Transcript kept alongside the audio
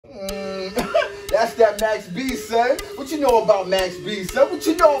that Max B, son. What you know about Max B, son? What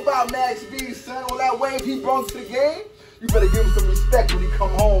you know about Max B, son? All that wave he brought to the game? You better give him some respect when he come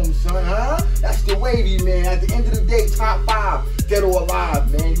home, son, huh? That's the wavy, man. At the end of the day, top 5, dead or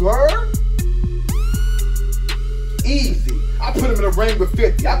alive, man. You heard? Easy. I put him in the ring with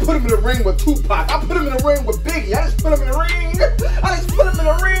 50. I put him in the ring with Tupac. I put him in the ring with Biggie. I just put him in the ring. I just put him in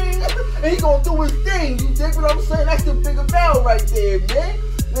the ring. And he gonna do his thing. You dig what I'm saying? That's the bigger bell right there, man.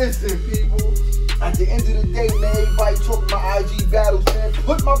 Listen, people. At the end of the day, man, everybody talking about IG battles, man.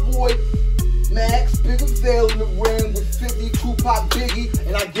 Put my boy Max Bigger Veil in the ring with 50, Tupac, Biggie,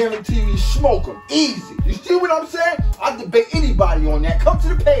 and I guarantee you smoke him. Easy. You see what I'm saying? I debate anybody on that. Come to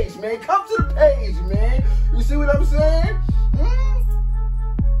the page, man. Come to the page, man. You see what I'm saying?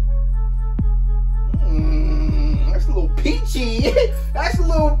 That's a little peachy. That's a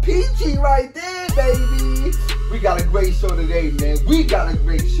little peachy right there, baby. We got a great show today, man. We got a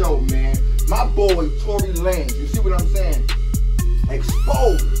great show, man. My boy, Tory Lanez. You see what I'm saying?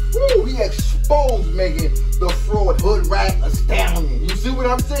 Exposed. Woo, he exposed Megan, the fraud, hood rat, a stallion. You see what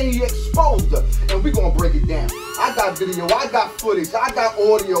I'm saying? He exposed her. And we're going to break it down. I got video, I got footage, I got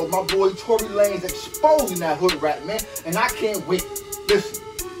audio. My boy Tory Lanez exposing that hood rat, man. And I can't wait. Listen,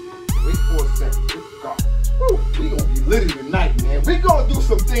 wait for a second. Good God. Woo, we going to be litty tonight, man. We going to do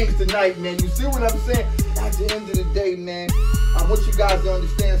some things tonight, man. You see what I'm saying? At the end of the day, man, I want you guys to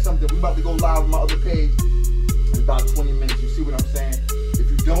understand something. We about to go live on my other page in about 20 minutes. You see what I'm saying? If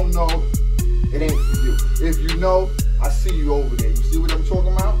you don't know, it ain't for you. If you know, I see you over there. You see what I'm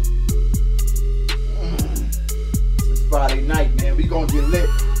talking about? It's Friday night, man. We gonna get lit.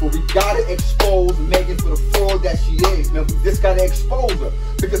 But we gotta expose Megan for the fraud that she is, man. We just gotta expose her.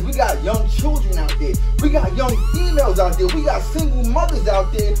 Because we got young children out there. We got young females out there. We got single mothers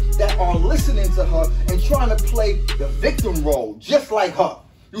out there that are listening to her and trying to play the victim role, just like her.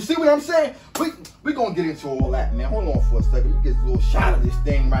 You see what I'm saying? We gonna get into all that, man. Hold on for a second. Let me get a little shot of this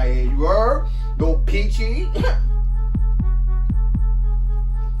thing right here. You heard? Little peachy.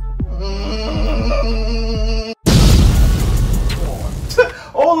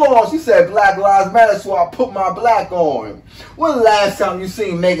 Hold on. She said Black Lives Matter, so I put my black on. When the last time you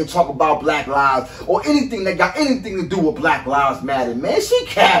seen Megan talk about Black Lives or anything that got anything to do with Black Lives Matter, man? She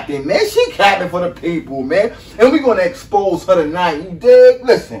capping, man. She capping for the people, man. And we're going to expose her tonight. You dig?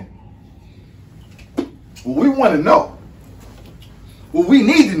 Listen. What we want to know, what we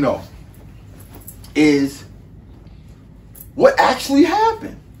need to know is what actually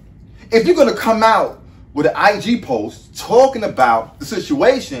happened. If you're going to come out with an IG post talking about the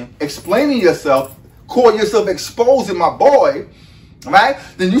situation, explaining yourself, calling yourself exposing my boy, right?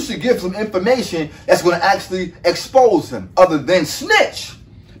 Then you should give some information that's going to actually expose him other than snitch.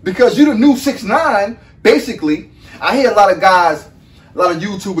 Because you're the new 6ix9ine, basically. I hear a lot of guys, a lot of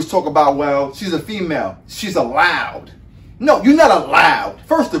YouTubers talk about, well, she's a female. She's allowed. No, you're not allowed.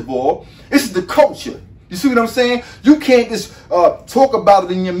 First of all, this is the culture. You see what I'm saying? You can't just talk about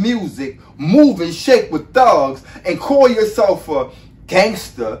it in your music, move and shake with thugs, and call yourself a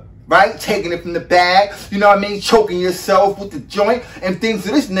gangster, right? Taking it from the bag, you know what I mean? Choking yourself with the joint and things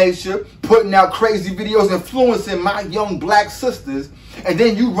of this nature, putting out crazy videos, influencing my young black sisters, and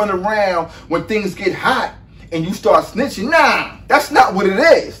then you run around when things get hot and you start snitching. Nah, that's not what it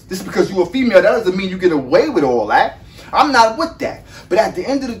is. Just because you're a female, that doesn't mean you get away with all that. I'm not with that. But at the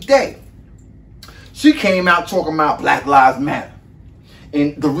end of the day, she came out talking about Black Lives Matter.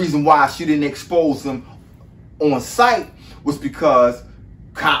 And the reason why she didn't expose them on site was because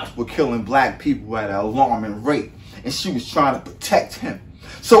cops were killing black people at an alarming rate. And she was trying to protect him.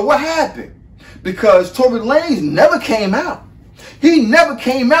 So what happened? Because Tory Lanez never came out. He never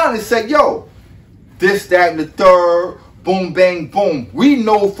came out and said, yo, this, that, and the third, boom, bang, boom. We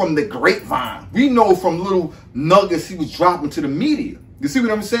know from the grapevine. We know from little nuggets he was dropping to the media. You see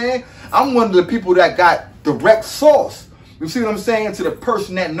what I'm saying? I'm one of the people that got direct source. You see what I'm saying? To the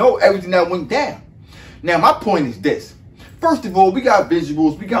person that know everything that went down. Now, my point is this. First of all, we got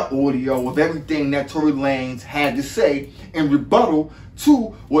visuals, we got audio of everything that Tory Lanez had to say in rebuttal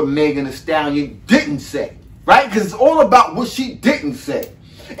to what Megan Thee Stallion didn't say. Right? Because it's all about what she didn't say.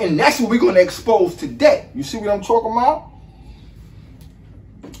 And that's what we're going to expose today. You see what I'm talking about?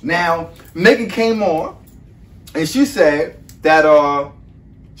 Now, Megan came on and she said that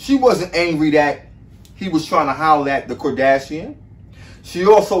she wasn't angry that he was trying to holler at the Kardashian. She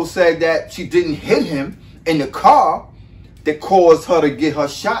also said that she didn't hit him in the car that caused her to get her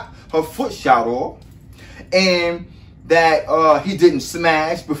foot shot off. And that he didn't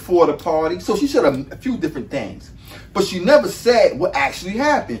smash before the party. So she said a few different things. But she never said what actually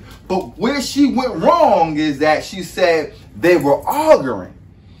happened. But where she went wrong is that she said they were arguing.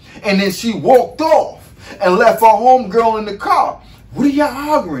 And then she walked off and left her homegirl in the car. What are y'all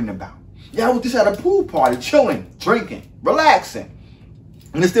arguing about? Y'all was just at a pool party, chilling, drinking, relaxing.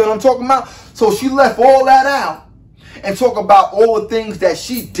 Understand what I'm talking about? So she left all that out and talk about all the things that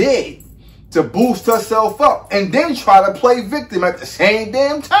she did to boost herself up, and then try to play victim at the same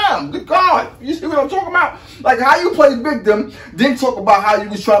damn time. Good God. You see what I'm talking about? Like, how you play victim, then talk about how you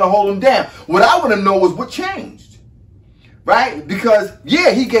was trying to hold him down. What I want to know is what changed, right? Because,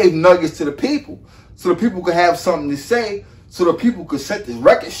 yeah, he gave nuggets to the people so the people could have something to say, so the people could set this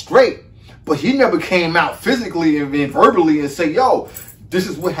record straight. But he never came out physically and verbally and say, yo, this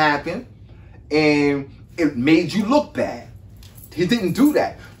is what happened, and it made you look bad. He didn't do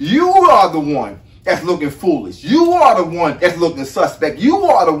that. You are the one that's looking foolish. You are the one that's looking suspect. You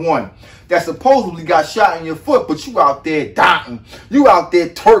are the one that supposedly got shot in your foot, but you out there dying. You out there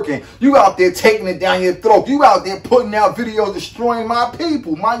twerking. You out there taking it down your throat. You out there putting out videos destroying my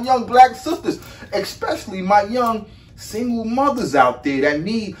people, my young black sisters, especially my young single mothers out there that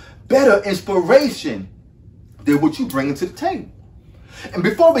need better inspiration than what you bringing to the table. And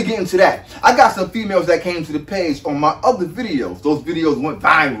before we get into that, I got some females that came to the page on my other videos. Those videos went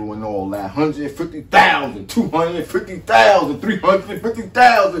viral and all that. 150,000, 250,000,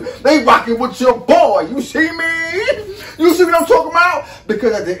 350,000. They rocking with your boy. You see me? You see what I'm talking about?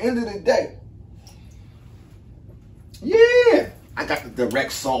 Because at the end of the day, yeah, I got the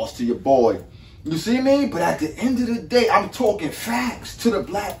direct sauce to your boy. You see me? But at the end of the day, I'm talking facts to the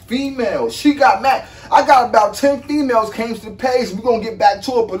black females. She got mad. I got about 10 females came to the page. We're going to get back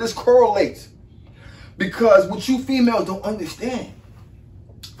to it, but this correlates. Because what you females don't understand,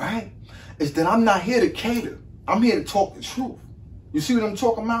 right, is that I'm not here to cater. I'm here to talk the truth. You see what I'm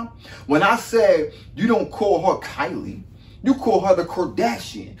talking about? When I said you don't call her Kylie, you call her the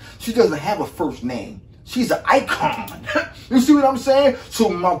Kardashian. She doesn't have a first name. She's an icon. You see what I'm saying? So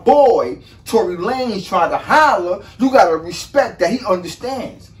my boy, Tory Lanez, tried to holler. You got to respect that he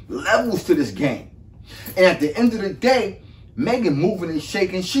understands levels to this game. And at the end of the day, Megan moving and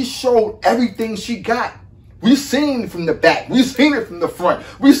shaking, she showed everything she got. We seen it from the back. We seen it from the front.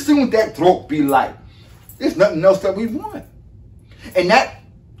 We seen what that throat be like. There's nothing else that we want. And that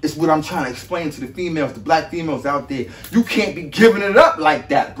is what I'm trying to explain to the females, the black females out there. You can't be giving it up like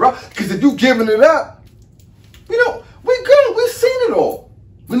that, bro. Because if you giving it up, we're good. We've seen it all.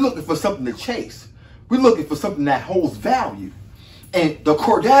 We're looking for something to chase. We're looking for something that holds value. And the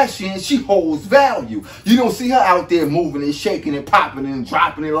Kardashian, she holds value. You don't see her out there moving and shaking and popping and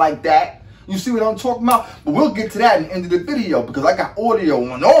dropping it like that. You see what I'm talking about? But we'll get to that in the end of the video because I got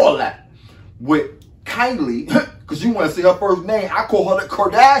audio on all that. With Kylie, because you want to say her first name, I call her the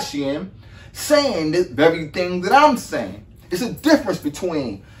Kardashian, saying this very thing that I'm saying. It's a difference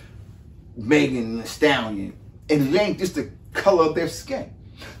between Megan and the Stallion. And it ain't just the color of their skin.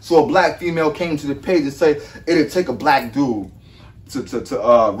 So a black female came to the page and said it'd take a black dude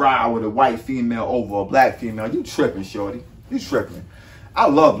to ride with a white female over a black female. You tripping, shorty. You tripping. I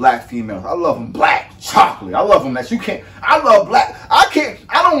love black females. I love them black, chocolate. I love them that you can't. I love black.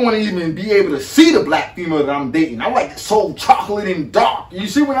 I don't want to even be able to see the black female that I'm dating. I like it so chocolate and dark. You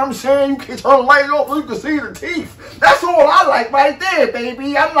see what I'm saying? You can turn the light off so you can see the teeth. That's all I like right there,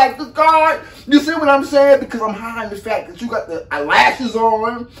 baby. I'm like, the God. You see what I'm saying? Because I'm hiding the fact that you got the eyelashes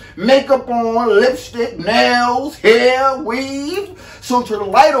on, makeup on, lipstick, nails, hair, weave. So turn the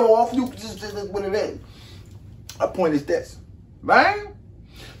light off. You just what it is. My point is this, right?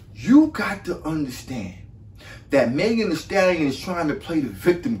 You got to understand that Megan Thee Stallion is trying to play the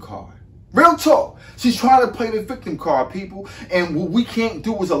victim card. Real talk. She's trying to play the victim card, people. And what we can't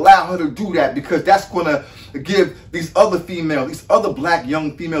do is allow her to do that because that's going to give these other females, these other black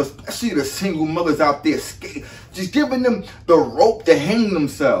young females, especially the single mothers out there, just giving them the rope to hang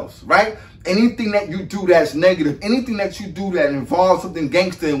themselves, right? Anything that you do that's negative, anything that you do that involves something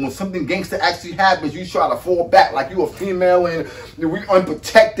gangster, and when something gangster actually happens, you try to fall back like you a female and we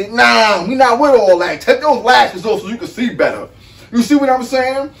unprotected. Nah, we not with all that. Take those lashes off so you can see better. You see what I'm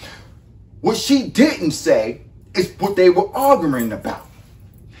saying? What she didn't say is what they were arguing about.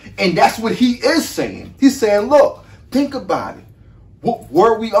 And that's what he is saying. He's saying, look, think about it. What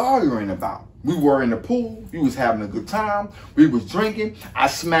were we arguing about? We were in the pool. We was having a good time. We was drinking. I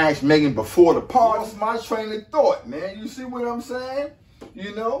smashed Megan before the party. That's my train of thought, man. You see what I'm saying?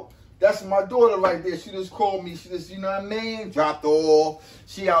 You know? That's my daughter right there. She just called me. She just, you know what I mean? Dropped her off.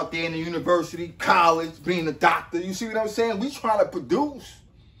 She out there in the university, college, being a doctor. You see what I'm saying? We trying to produce.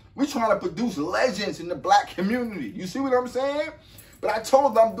 We trying to produce legends in the black community. You see what I'm saying? But I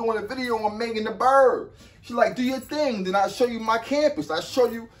told her I'm doing a video on Megan the Bird. She's like, do your thing. Then I'll show you my campus. I'll show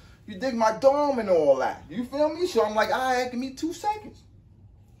you. You dig my dome and all that. You feel me? So I'm like, all right, give me 2 seconds.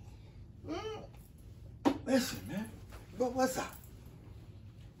 listen, man, but what's up?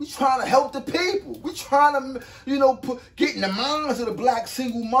 We trying to help the people. We trying to, you know, get in the minds of the black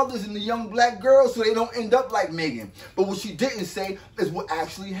single mothers and the young black girls so they don't end up like Megan. But what she didn't say is what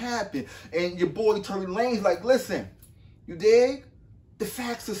actually happened. And your boy Tory Lanez like, listen, you dig? The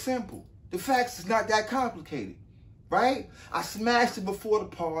facts are simple. The facts is not that complicated, right? I smashed it before the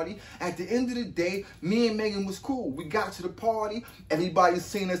party. At the end of the day, me and Megan was cool. We got to the party. Everybody's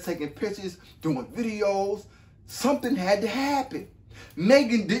seen us taking pictures, doing videos. Something had to happen.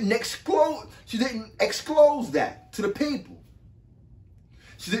 Megan didn't exclose. She didn't disclose that to the people.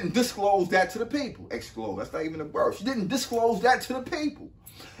 She didn't disclose that to the people. Exclose, that's not even a word. She didn't disclose that to the people.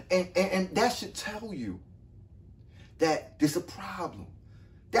 And that should tell you that there's a problem.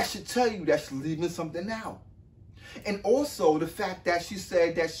 That should tell you that she's leaving something out. And also the fact that she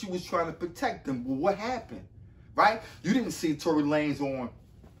said that she was trying to protect them. Well, what happened? Right? You didn't see Tory Lanez on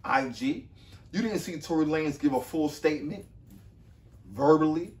IG. You didn't see Tory Lanez give a full statement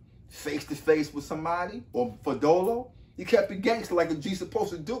verbally, face to face with somebody, or for Dolo. He kept it gangster like a G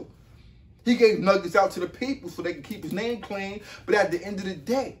supposed to do. He gave nuggets out to the people so they could keep his name clean. But at the end of the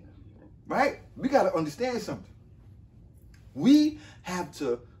day, right, we got to understand something. We have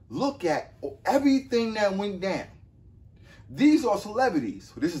to look at everything that went down. These are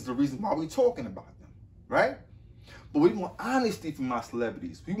celebrities. This is the reason why we're talking about them, right? But we want honesty from our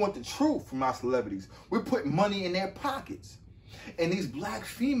celebrities. We want the truth from our celebrities. We're putting money in their pockets. And these black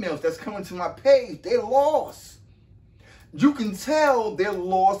females that's coming to my page, they're lost. You can tell they're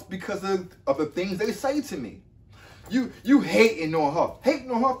lost because of the things they say to me. You hating on her.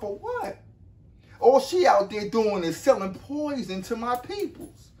 Hating on her for what? All she out there doing is selling poison to my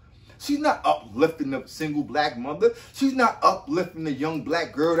peoples. She's not uplifting the single black mother. She's not uplifting the young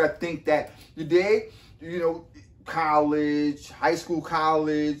black girl that think that, you know, college, high school,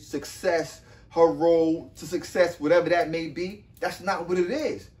 college, success, her road to success, whatever that may be. That's not what it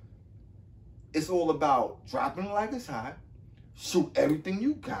is. It's all about dropping like it's hot, shoot everything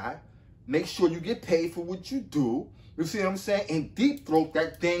you got, make sure you get paid for what you do. You see what I'm saying? And deep throat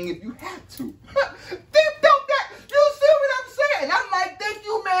that thing if you have to. Deep throat that. You see what I'm saying? I'm like, thank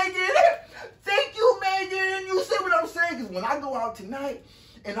you, Megan. Thank you, Megan. You see what I'm saying? Because when I go out tonight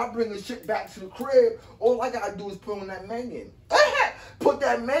and I bring the shit back to the crib, all I got to do is put on that Megan. Put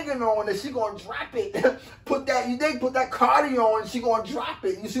that Megan on and she gonna drop it. Put that Cardi on and she gonna drop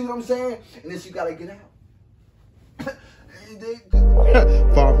it. You see what I'm saying? And then she gotta get out.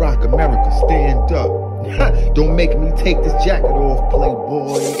 Far Rock America, stand up. Don't make me take this jacket off,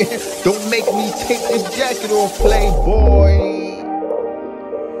 Playboy. Don't make me take this jacket off, Playboy.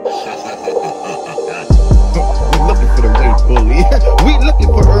 We looking for the weight bully. We looking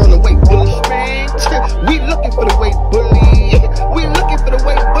for Earl of weight bully strength. We looking for the weight bully. We looking for the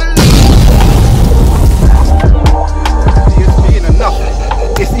weight bully. ESPN or nothing.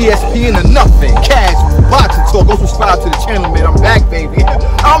 It's ESPN or nothing. Cash, boxing talk. Go subscribe to the channel, man. I'm back, baby.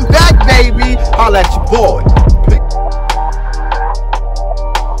 I'm back, baby. Holla at your boy.